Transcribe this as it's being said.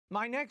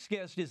My next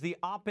guest is the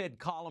op-ed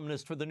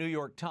columnist for the New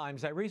York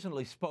Times. I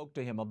recently spoke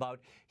to him about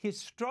his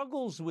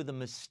struggles with a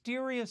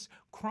mysterious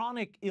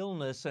chronic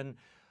illness and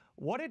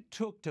what it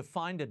took to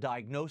find a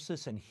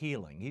diagnosis and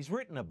healing. He's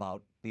written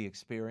about the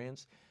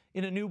experience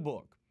in a new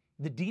book,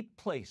 The Deep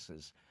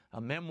Places, a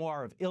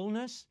memoir of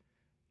illness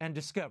and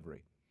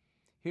discovery.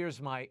 Here's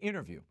my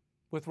interview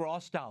with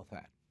Ross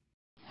Douthat.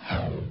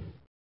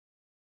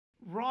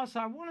 Ross,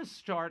 I want to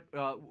start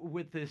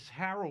with this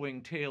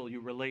harrowing tale you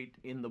relate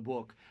in the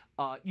book.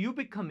 You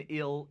become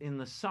ill in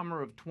the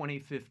summer of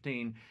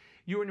 2015.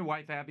 You and your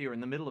wife, Abby, are in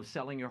the middle of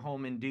selling your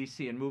home in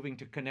D.C. and moving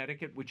to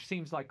Connecticut, which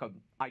seems like an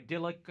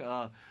idyllic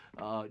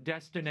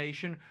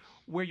destination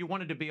where you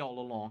wanted to be all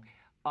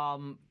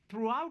along.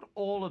 Throughout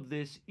all of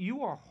this,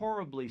 you are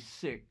horribly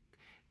sick,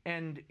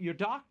 and your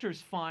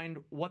doctors find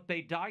what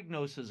they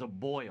diagnose as a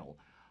boil.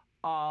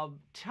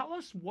 Tell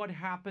us what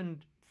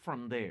happened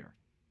from there.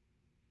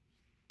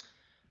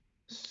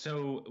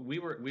 So we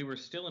were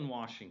still in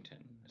Washington.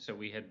 So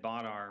we had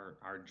bought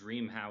our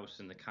dream house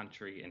in the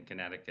country in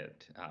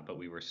Connecticut, but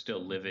we were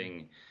still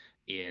living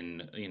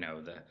in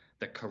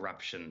the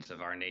corruptions of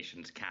our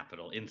nation's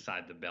capital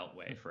inside the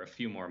Beltway for a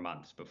few more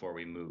months before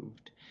we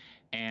moved.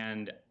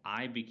 And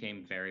I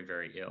became very,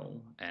 very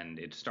ill. And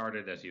it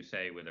started, as you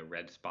say, with a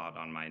red spot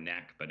on my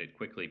neck, but it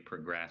quickly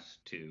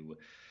progressed to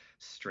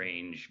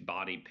strange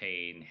body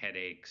pain,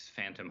 headaches,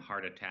 phantom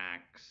heart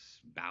attacks,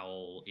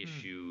 bowel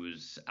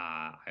issues.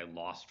 I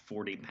lost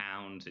 40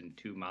 pounds in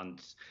 2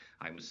 months.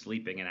 I was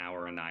sleeping an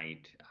hour a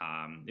night.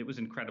 It was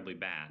incredibly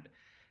bad.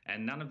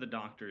 And none of the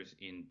doctors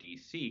in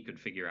D.C. could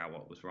figure out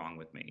what was wrong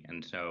with me.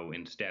 And so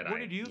instead,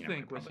 what did you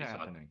think was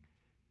happening?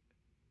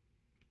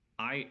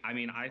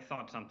 I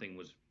thought something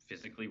was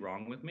physically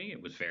wrong with me.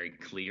 It was very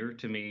clear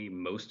to me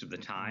most of the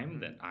time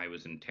that I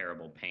was in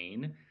terrible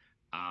pain.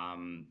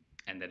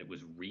 And that it was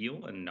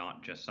real and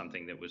not just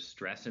something that was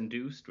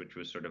stress-induced, which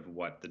was sort of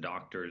what the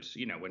doctors,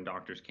 when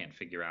doctors can't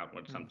figure out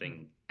what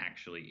something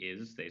actually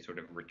is, they sort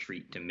of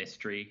retreat to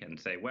mystery and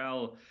say,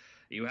 well,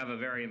 you have a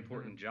very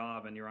important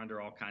job and you're under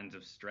all kinds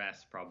of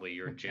stress. Probably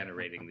you're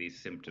generating these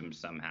symptoms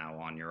somehow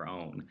on your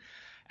own.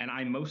 And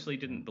I mostly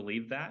didn't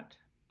believe that.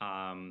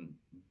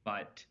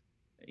 But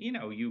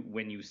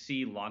when you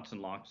see lots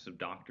and lots of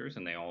doctors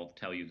and they all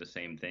tell you the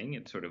same thing,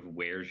 it sort of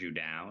wears you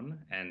down.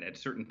 And at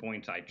certain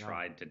points, I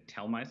tried to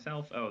tell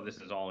myself, oh, this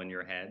is all in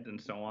your head and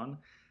so on.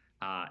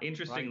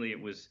 Interestingly, It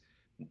was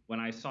when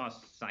I saw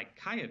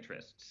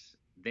psychiatrists,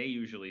 they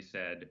usually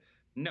said,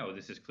 no,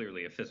 this is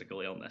clearly a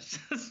physical illness.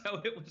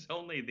 So it was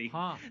only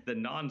the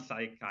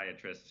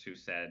non-psychiatrists who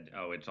said,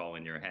 oh, it's all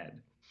in your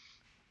head.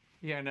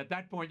 Yeah, and at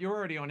that point, you're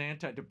already on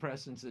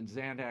antidepressants and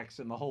Xanax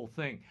and the whole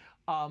thing.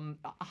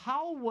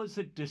 How was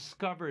it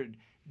discovered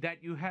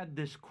that you had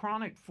this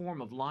chronic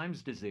form of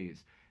Lyme's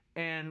disease?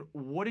 And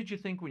what did you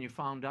think when you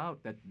found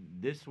out that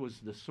this was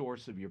the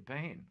source of your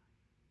pain?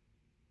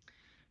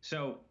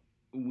 So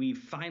we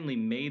finally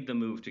made the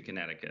move to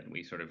Connecticut.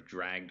 We sort of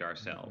dragged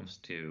ourselves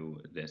to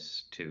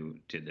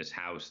this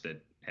house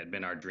that had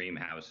been our dream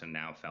house and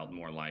now felt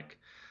more like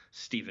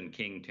Stephen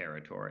King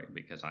territory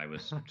because I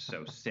was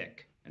so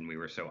sick. And we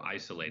were so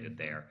isolated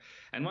there.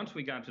 And once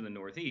we got to the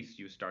Northeast,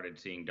 you started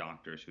seeing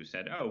doctors who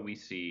said, oh, we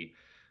see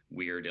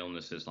weird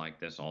illnesses like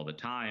this all the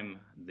time.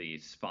 The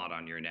spot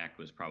on your neck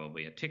was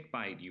probably a tick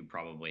bite. You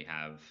probably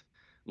have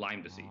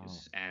Lyme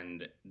disease.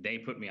 And they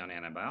put me on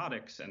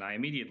antibiotics, and I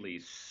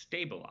immediately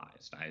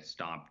stabilized. I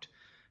stopped,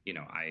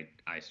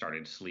 I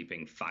started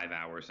sleeping 5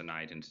 hours a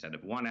night instead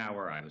of 1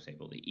 hour. I was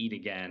able to eat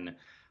again.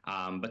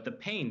 But the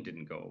pain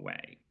didn't go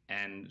away.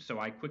 And so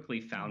I quickly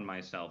found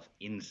myself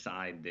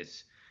inside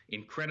this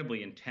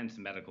incredibly intense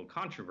medical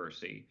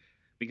controversy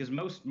because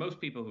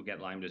most people who get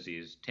Lyme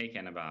disease take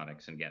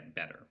antibiotics and get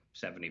better.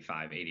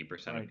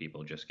 75–80% of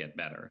people just get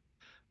better.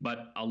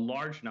 But a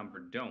large number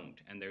don't.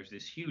 And there's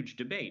this huge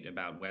debate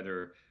about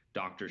whether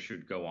doctors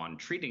should go on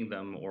treating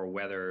them or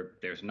whether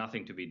there's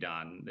nothing to be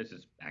done. This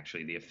is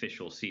actually the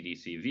official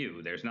CDC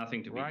view. There's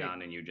nothing to be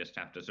done, and you just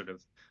have to sort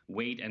of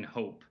wait and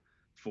hope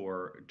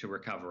to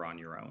recover on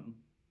your own.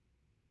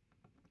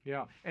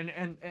 Yeah,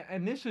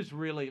 and this is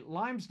really,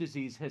 Lyme's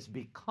disease has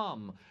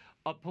become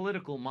a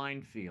political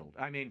minefield.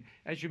 I mean,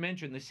 as you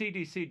mentioned, the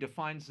CDC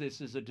defines this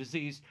as a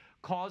disease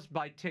caused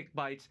by tick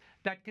bites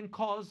that can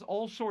cause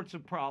all sorts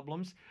of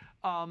problems.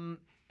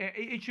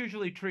 It's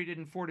usually treated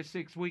in 4 to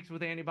 6 weeks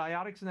with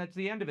antibiotics, and that's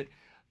the end of it.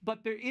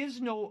 But there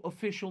is no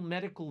official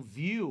medical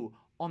view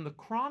on the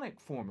chronic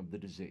form of the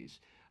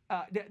disease.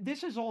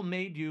 This has all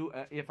made you,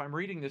 if I'm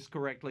reading this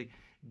correctly,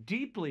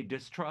 deeply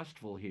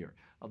distrustful here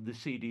of the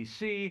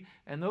CDC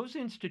and those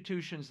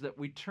institutions that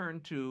we turn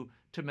to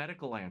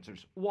medical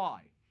answers. Why?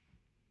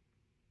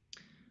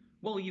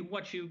 Well,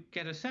 what you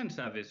get a sense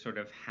of is sort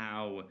of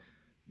how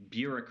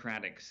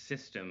bureaucratic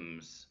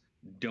systems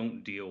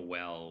don't deal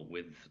well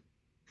with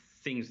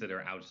things that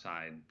are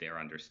outside their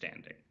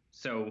understanding.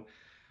 So,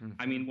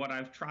 I mean, what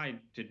I've tried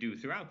to do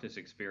throughout this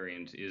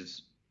experience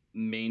is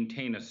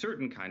maintain a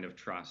certain kind of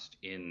trust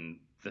in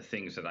the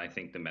things that I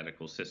think the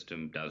medical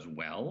system does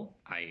well.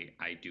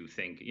 I do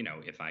think,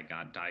 if I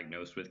got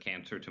diagnosed with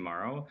cancer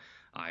tomorrow,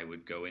 I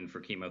would go in for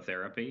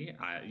chemotherapy.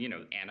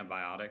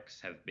 Antibiotics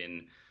have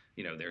been,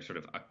 they're sort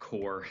of a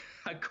core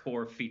a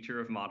core feature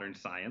of modern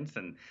science,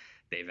 and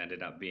they've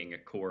ended up being a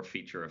core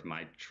feature of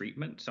my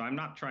treatment. So I'm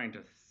not trying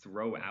to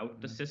throw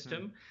out the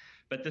system,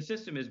 but the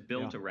system is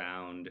built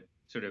around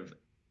sort of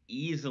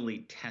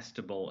easily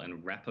testable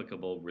and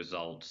replicable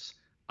results,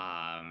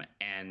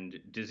 and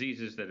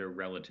diseases that are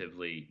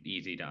relatively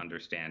easy to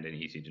understand and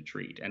easy to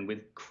treat. And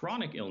with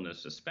chronic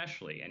illness,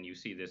 especially, and you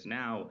see this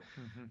now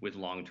with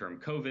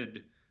long-term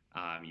COVID,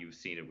 you've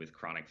seen it with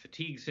chronic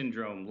fatigue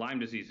syndrome. Lyme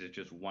disease is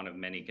just one of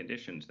many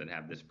conditions that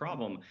have this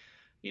problem.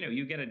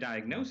 You get a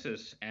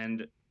diagnosis,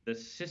 and the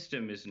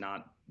system is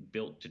not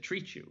built to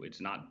treat you.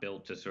 It's not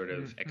built to sort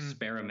of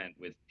experiment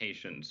with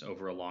patients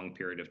over a long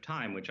period of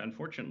time, which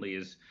unfortunately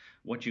is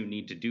what you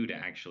need to do to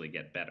actually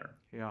get better.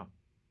 Yeah.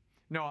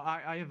 No,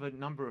 I have a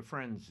number of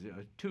friends,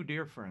 two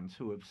dear friends,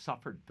 who have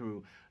suffered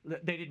through.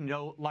 They didn't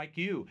know, like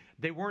you,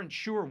 they weren't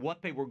sure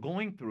what they were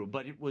going through,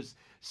 but it was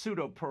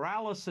pseudo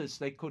paralysis.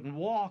 They couldn't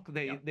walk.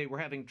 They were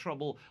having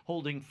trouble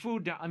holding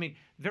food down. I mean,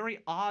 very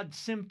odd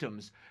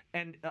symptoms.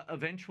 And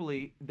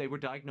eventually they were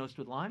diagnosed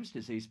with Lyme's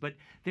disease. But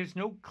there's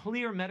no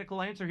clear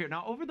medical answer here.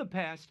 Now, over the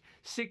past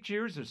 6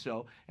 years or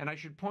so, and I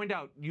should point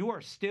out, you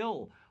are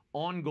still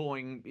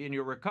ongoing in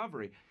your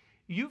recovery.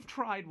 You've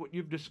tried what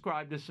you've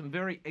described as some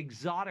very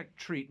exotic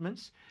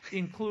treatments,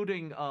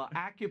 including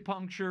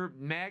acupuncture,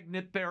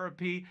 magnet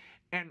therapy,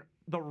 and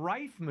the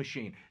Rife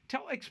machine.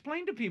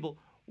 Explain to people,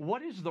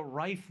 what is the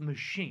Rife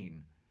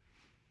machine?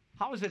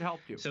 How has it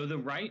helped you? So the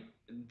Rife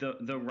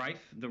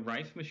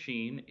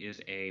machine is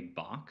a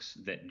box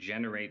that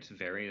generates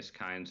various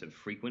kinds of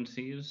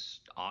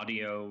frequencies,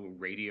 audio,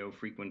 radio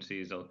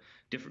frequencies,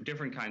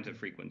 different kinds of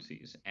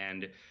frequencies.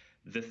 And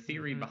the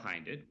theory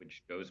behind it,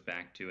 which goes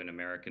back to an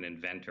American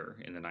inventor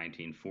in the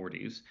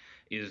 1940s,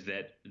 is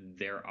that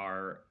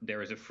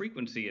there is a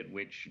frequency at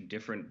which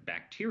different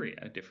bacteria,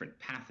 different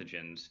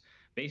pathogens,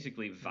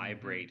 basically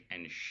vibrate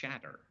and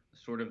shatter,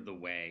 sort of the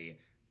way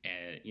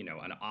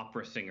an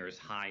opera singer's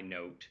high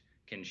note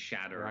can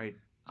shatter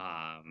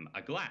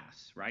a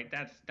glass, right?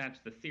 That's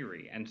the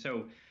theory. And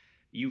so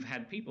you've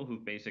had people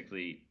who've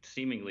basically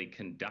seemingly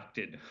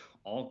conducted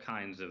all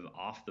kinds of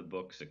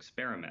off-the-books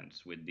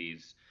experiments with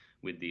these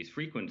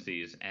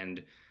frequencies,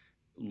 and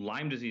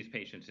Lyme disease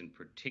patients in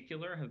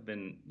particular have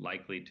been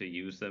likely to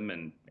use them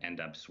and end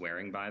up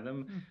swearing by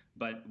them.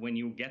 But when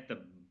you get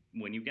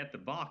the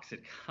box,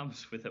 it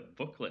comes with a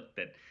booklet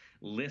that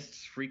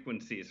lists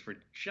frequencies for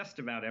just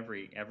about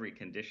every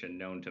condition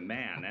known to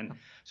man. And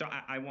so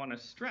I want to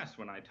stress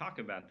when I talk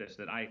about this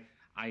that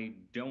I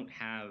don't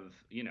have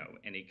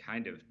any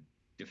kind of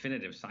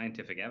definitive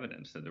scientific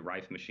evidence that the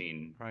Rife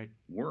machine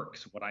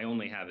works. What I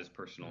only have is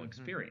personal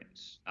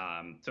experience.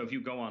 So if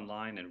you go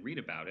online and read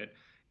about it,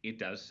 it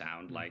does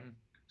sound like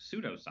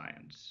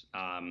pseudoscience.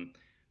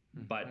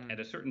 But at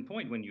a certain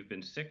point, when you've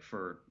been sick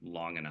for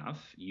long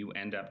enough, you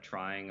end up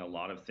trying a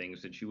lot of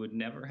things that you would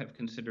never have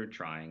considered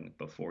trying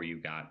before you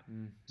got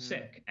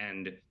sick.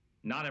 And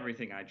not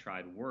everything I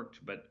tried worked,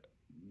 but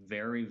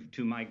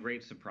to my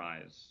great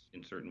surprise,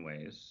 in certain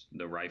ways,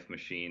 the Rife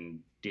machine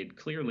did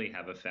clearly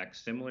have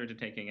effects similar to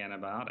taking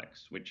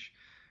antibiotics, which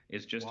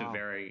is just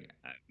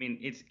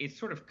it's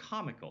sort of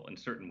comical in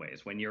certain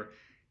ways when you're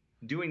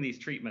doing these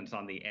treatments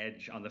on the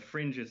edge, on the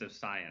fringes of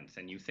science,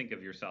 and you think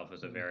of yourself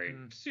as a very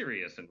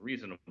serious and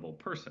reasonable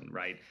person,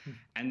 right?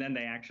 And then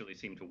they actually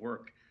seem to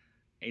work.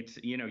 It's,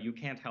 you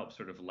can't help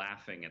sort of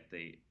laughing at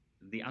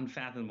the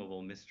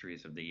unfathomable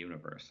mysteries of the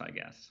universe, I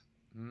guess.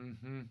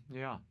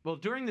 Yeah. Well,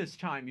 during this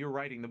time you're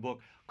writing the book,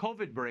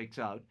 COVID breaks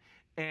out,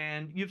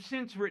 and you've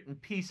since written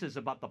pieces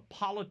about the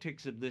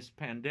politics of this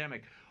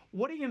pandemic.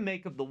 What do you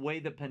make of the way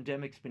the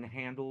pandemic's been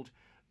handled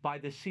by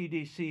the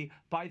CDC,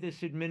 by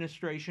this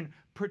administration,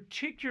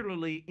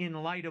 particularly in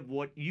light of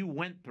what you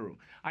went through?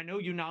 I know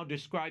you now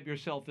describe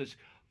yourself as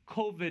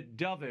COVID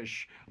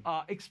dovish.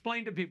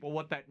 Explain to people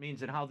what that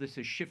means and how this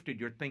has shifted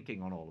your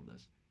thinking on all of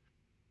this.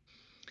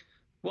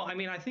 Well, I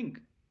mean, I think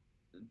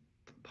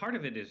part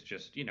of it is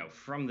just,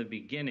 from the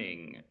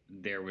beginning,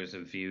 there was a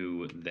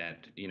view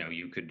that,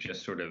 you could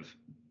just sort of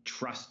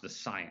trust the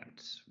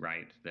science,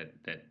 right? That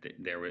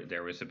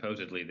there was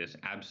supposedly this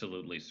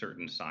absolutely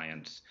certain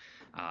science,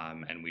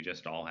 and we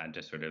just all had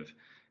to sort of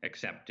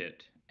accept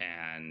it,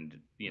 and,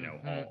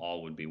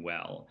 all would be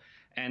well.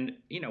 And,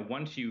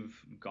 once you've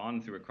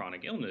gone through a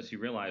chronic illness, you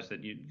realize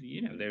that,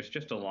 there's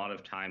just a lot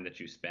of time that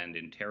you spend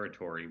in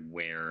territory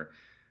where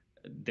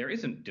there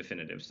isn't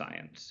definitive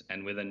science.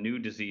 And with a new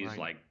disease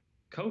like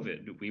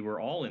COVID, we were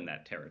all in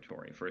that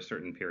territory for a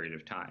certain period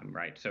of time,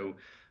 right? So,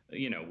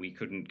 we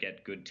couldn't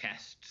get good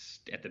tests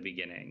at the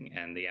beginning,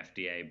 and the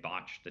FDA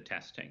botched the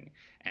testing.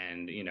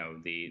 And,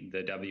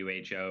 the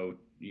WHO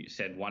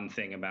said one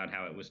thing about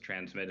how it was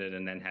transmitted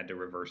and then had to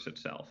reverse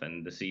itself.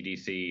 And the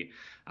CDC,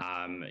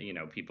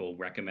 people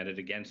recommended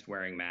against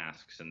wearing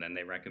masks, and then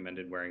they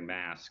recommended wearing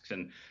masks.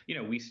 And,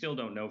 we still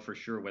don't know for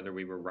sure whether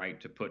we were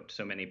right to put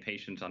so many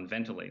patients on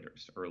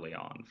ventilators early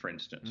on, for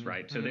instance,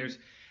 right? So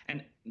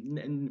and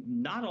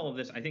not all of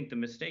this. I think the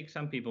mistake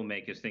some people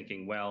make is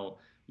thinking, well,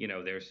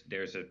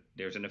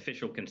 there's an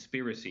official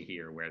conspiracy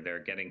here where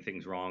they're getting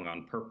things wrong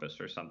on purpose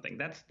or something.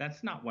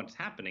 That's not what's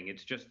happening.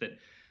 It's just that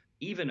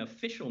even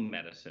official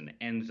medicine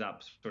ends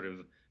up sort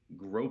of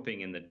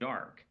groping in the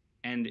dark,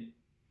 and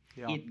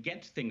Yeah. it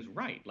gets things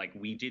right. Like,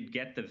 we did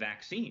get the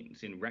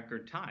vaccines in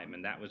record time,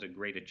 and that was a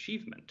great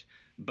achievement.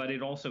 But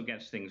it also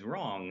gets things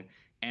wrong.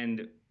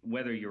 And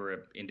whether you're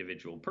an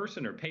individual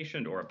person or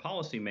patient or a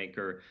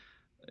policymaker,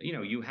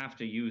 you have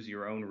to use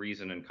your own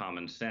reason and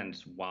common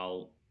sense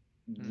while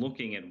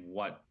looking at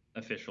what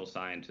official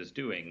science is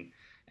doing.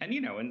 And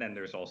then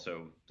there's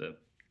also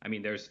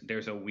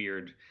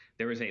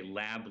there is a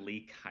lab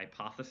leak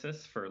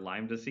hypothesis for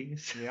Lyme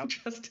disease, Yep.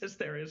 just as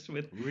there is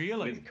with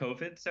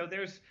COVID. So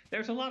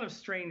there's a lot of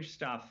strange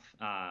stuff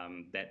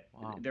that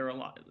Wow. there are a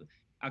lot.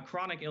 A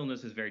chronic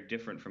illness is very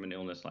different from an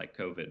illness like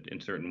COVID in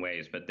certain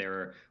ways, but there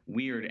are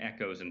weird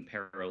echoes and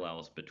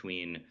parallels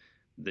between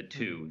the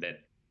two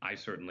that I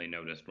certainly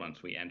noticed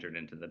once we entered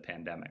into the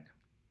pandemic.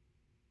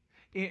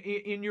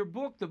 In your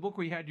book, the book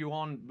we had you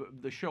on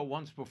the show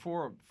once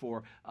before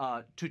for,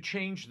 To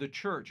Change the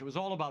Church, it was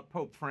all about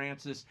Pope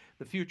Francis,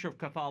 the future of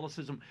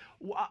Catholicism.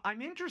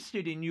 I'm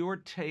interested in your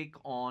take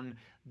on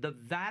the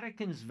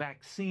Vatican's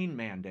vaccine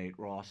mandate,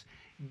 Ross,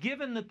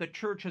 given that the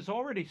Church has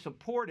already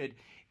supported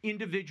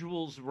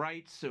individuals'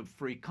 rights of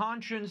free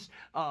conscience.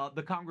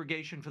 The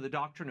Congregation for the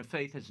Doctrine of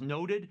Faith has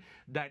noted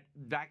that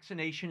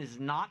vaccination is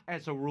not,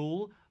 as a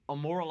rule, a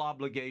moral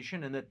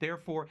obligation, and that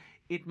therefore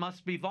it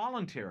must be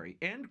voluntary,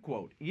 end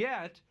quote.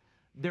 Yet,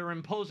 they're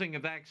imposing a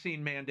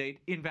vaccine mandate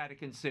in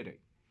Vatican City.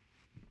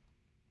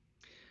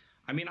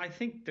 I mean, I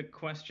think the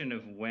question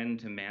of when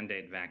to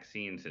mandate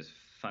vaccines is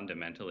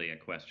fundamentally a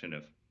question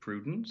of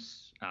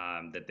prudence,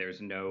 that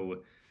there's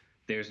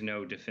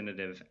no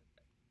definitive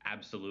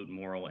absolute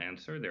moral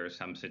answer. There are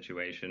some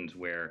situations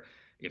where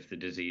if the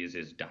disease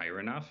is dire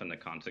enough and the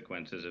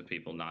consequences of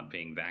people not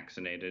being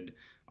vaccinated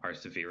are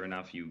severe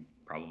enough, you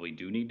probably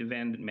do need to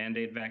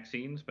mandate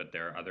vaccines, but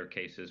there are other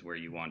cases where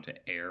you want to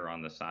err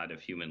on the side of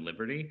human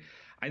liberty.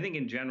 I think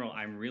in general,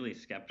 I'm really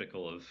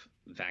skeptical of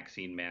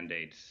vaccine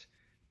mandates,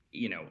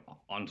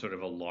 on sort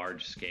of a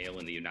large scale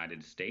in the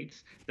United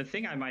States. The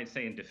thing I might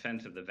say in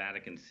defense of the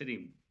Vatican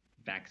City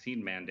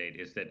vaccine mandate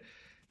is that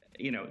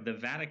the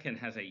Vatican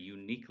has a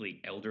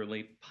uniquely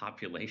elderly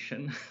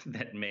population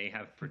that may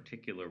have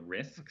particular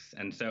risks.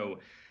 And so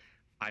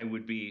I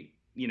would be,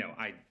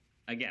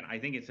 I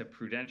think it's a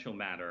prudential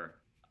matter,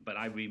 but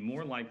I'd be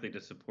more likely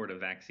to support a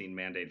vaccine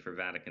mandate for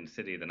Vatican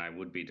City than I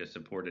would be to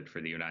support it for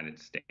the United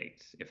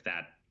States, if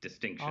that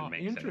distinction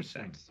makes any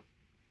sense.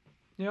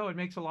 It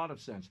makes a lot of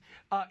sense.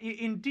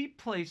 In Deep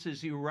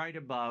Places, you write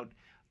about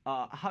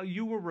how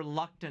you were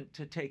reluctant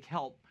to take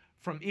help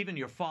from even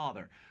your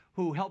father,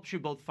 who helps you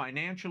both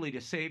financially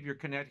to save your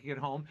Connecticut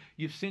home.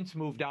 You've since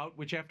moved out,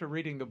 which after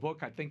reading the book,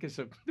 I think is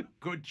a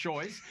good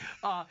choice.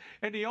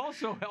 And he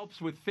also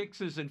helps with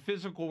fixes and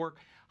physical work.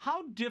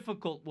 How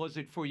difficult was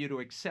it for you to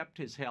accept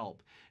his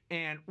help?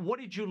 And what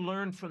did you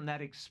learn from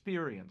that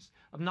experience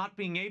of not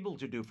being able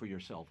to do for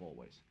yourself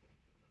always?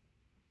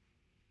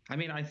 I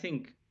mean, I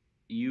think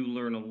you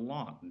learn a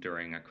lot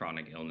during a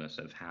chronic illness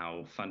of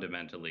how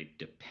fundamentally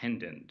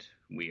dependent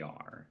we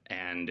are.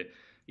 And,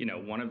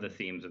 one of the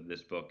themes of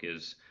this book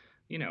is,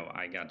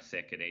 I got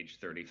sick at age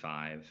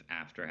 35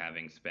 after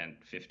having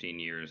spent 15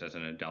 years as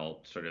an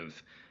adult sort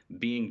of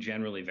being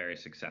generally very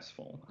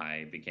successful.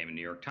 I became a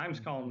New York Times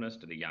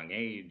columnist at a young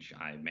age.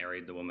 I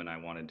married the woman I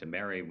wanted to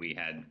marry. We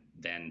had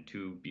then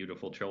 2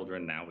 beautiful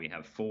children. Now we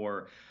have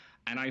 4.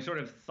 And I sort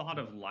of thought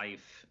of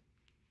life,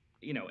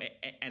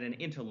 at an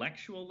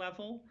intellectual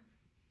level.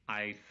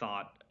 I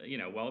thought,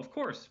 well, of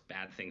course,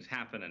 bad things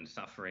happen and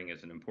suffering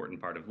is an important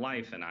part of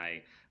life. And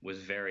I was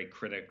very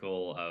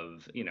critical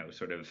of,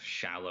 sort of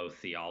shallow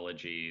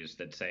theologies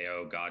that say,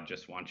 oh, God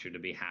just wants you to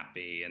be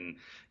happy and,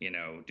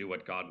 do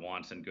what God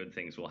wants and good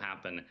things will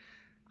happen.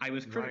 I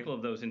was critical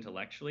of those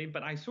intellectually,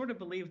 but I sort of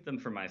believed them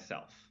for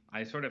myself.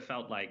 I sort of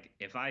felt like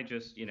if I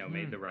just,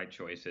 made the right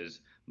choices,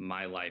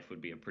 my life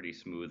would be a pretty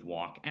smooth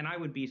walk. And I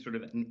would be sort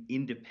of an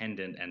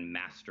independent and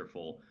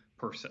masterful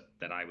person,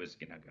 that I was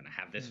going to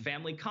have this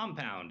family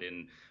compound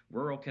in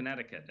rural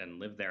Connecticut and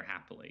live there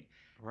happily.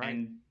 Right.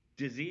 And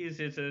disease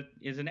is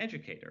an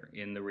educator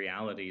in the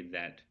reality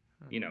that,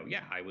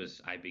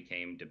 I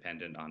became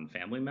dependent on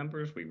family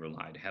members. We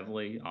relied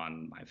heavily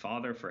on my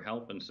father for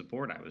help and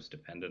support. I was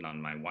dependent on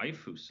my wife,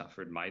 who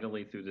suffered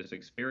mightily through this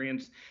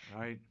experience.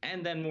 Right.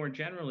 And then more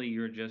generally,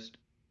 you're just,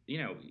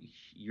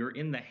 you're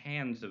in the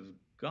hands of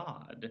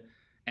God.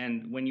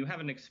 And when you have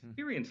an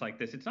experience like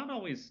this, it's not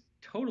always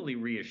totally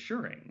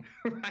reassuring,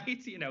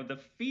 right? The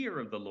fear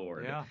of the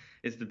Lord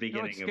is the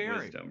beginning of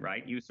wisdom,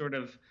 right? You sort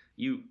of,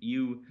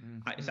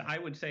 so I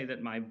would say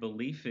that my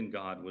belief in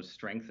God was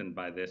strengthened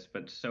by this,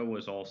 but so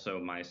was also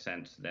my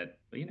sense that,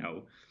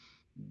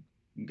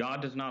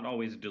 God does not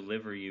always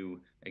deliver you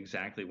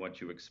exactly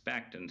what you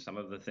expect. And some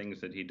of the things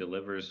that he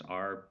delivers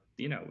are,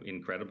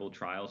 incredible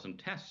trials and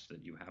tests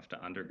that you have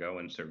to undergo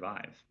and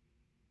survive.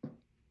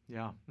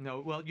 Yeah.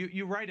 No, well,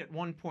 you write at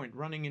one point,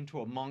 running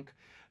into a monk,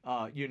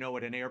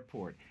 at an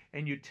airport,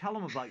 and you tell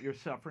him about your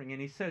suffering,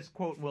 and he says,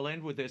 quote, and we'll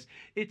end with this,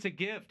 "It's a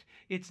gift.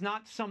 It's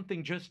not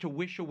something just to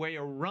wish away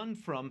or run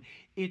from.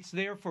 It's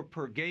there for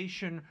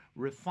purgation,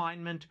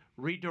 refinement,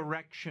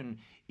 redirection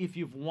if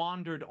you've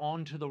wandered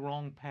onto the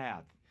wrong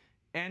path.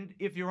 And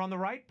if you're on the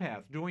right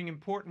path, doing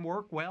important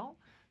work, well,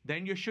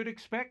 then you should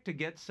expect to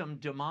get some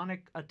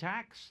demonic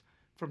attacks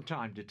from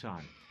time to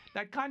time."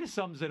 That kind of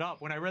sums it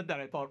up. When I read that,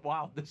 I thought,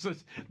 wow,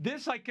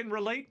 this I can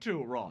relate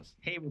to, Ross.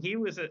 He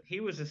was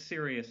a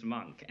serious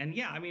monk. And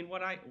yeah, I mean,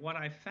 what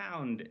I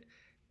found,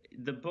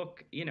 the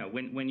book,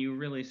 when you're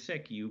really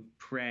sick, you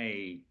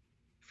pray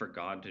for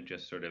God to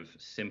just sort of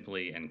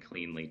simply and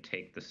cleanly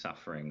take the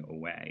suffering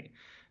away.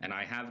 And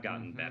I have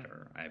gotten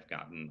better. I've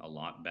gotten a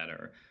lot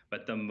better.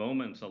 But the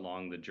moments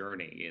along the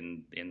journey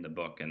in the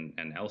book and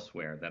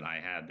elsewhere that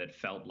I had that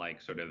felt like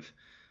sort of,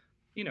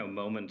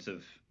 moments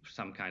of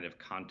some kind of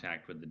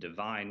contact with the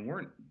divine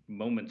weren't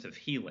moments of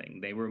healing.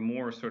 They were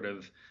more sort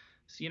of,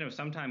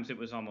 sometimes it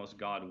was almost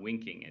God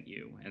winking at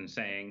you and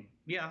saying,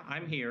 yeah,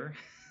 I'm here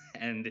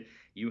and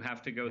you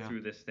have to go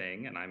through this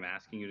thing, and I'm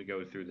asking you to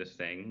go through this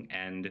thing,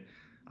 and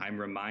I'm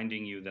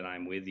reminding you that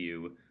I'm with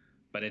you,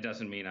 but it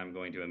doesn't mean I'm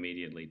going to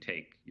immediately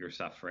take your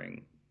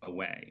suffering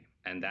away.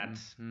 And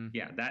that's,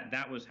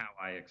 that was how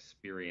I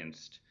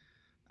experienced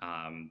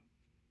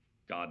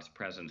God's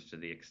presence to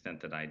the extent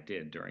that I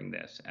did during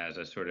this, as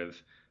a sort of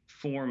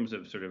forms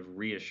of sort of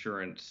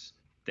reassurance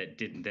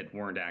that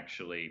weren't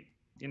actually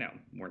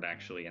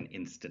an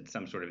instant,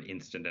 some sort of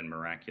instant and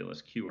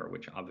miraculous cure,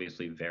 which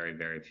obviously very,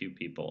 very few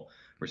people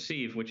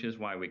receive, which is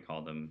why we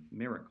call them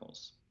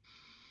miracles.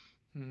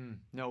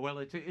 No, well,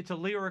 it's a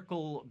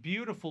lyrical,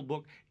 beautiful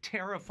book,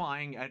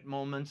 terrifying at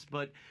moments,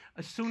 but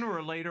sooner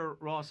or later,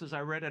 Ross, as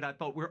I read it, I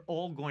thought we're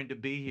all going to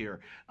be here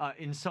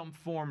in some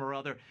form or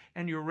other,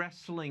 and you're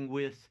wrestling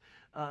with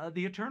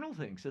the eternal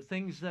things, the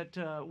things that,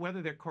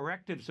 whether they're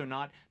correctives or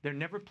not, they're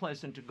never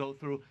pleasant to go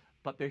through,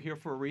 but they're here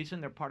for a reason.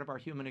 They're part of our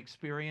human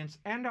experience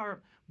and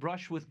our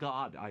brush with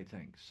God, I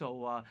think.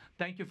 So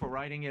thank you for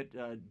writing it.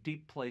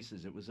 Deep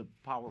Places. It was a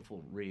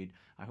powerful read.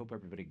 I hope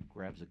everybody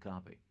grabs a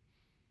copy.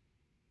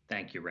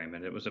 Thank you,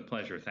 Raymond. It was a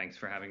pleasure. Thanks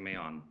for having me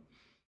on.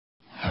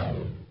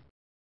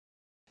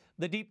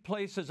 The Deep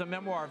Places, a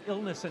memoir of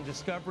illness and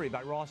discovery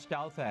by Ross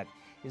Douthat,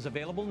 is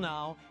available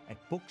now at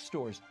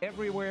bookstores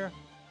everywhere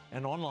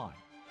and online.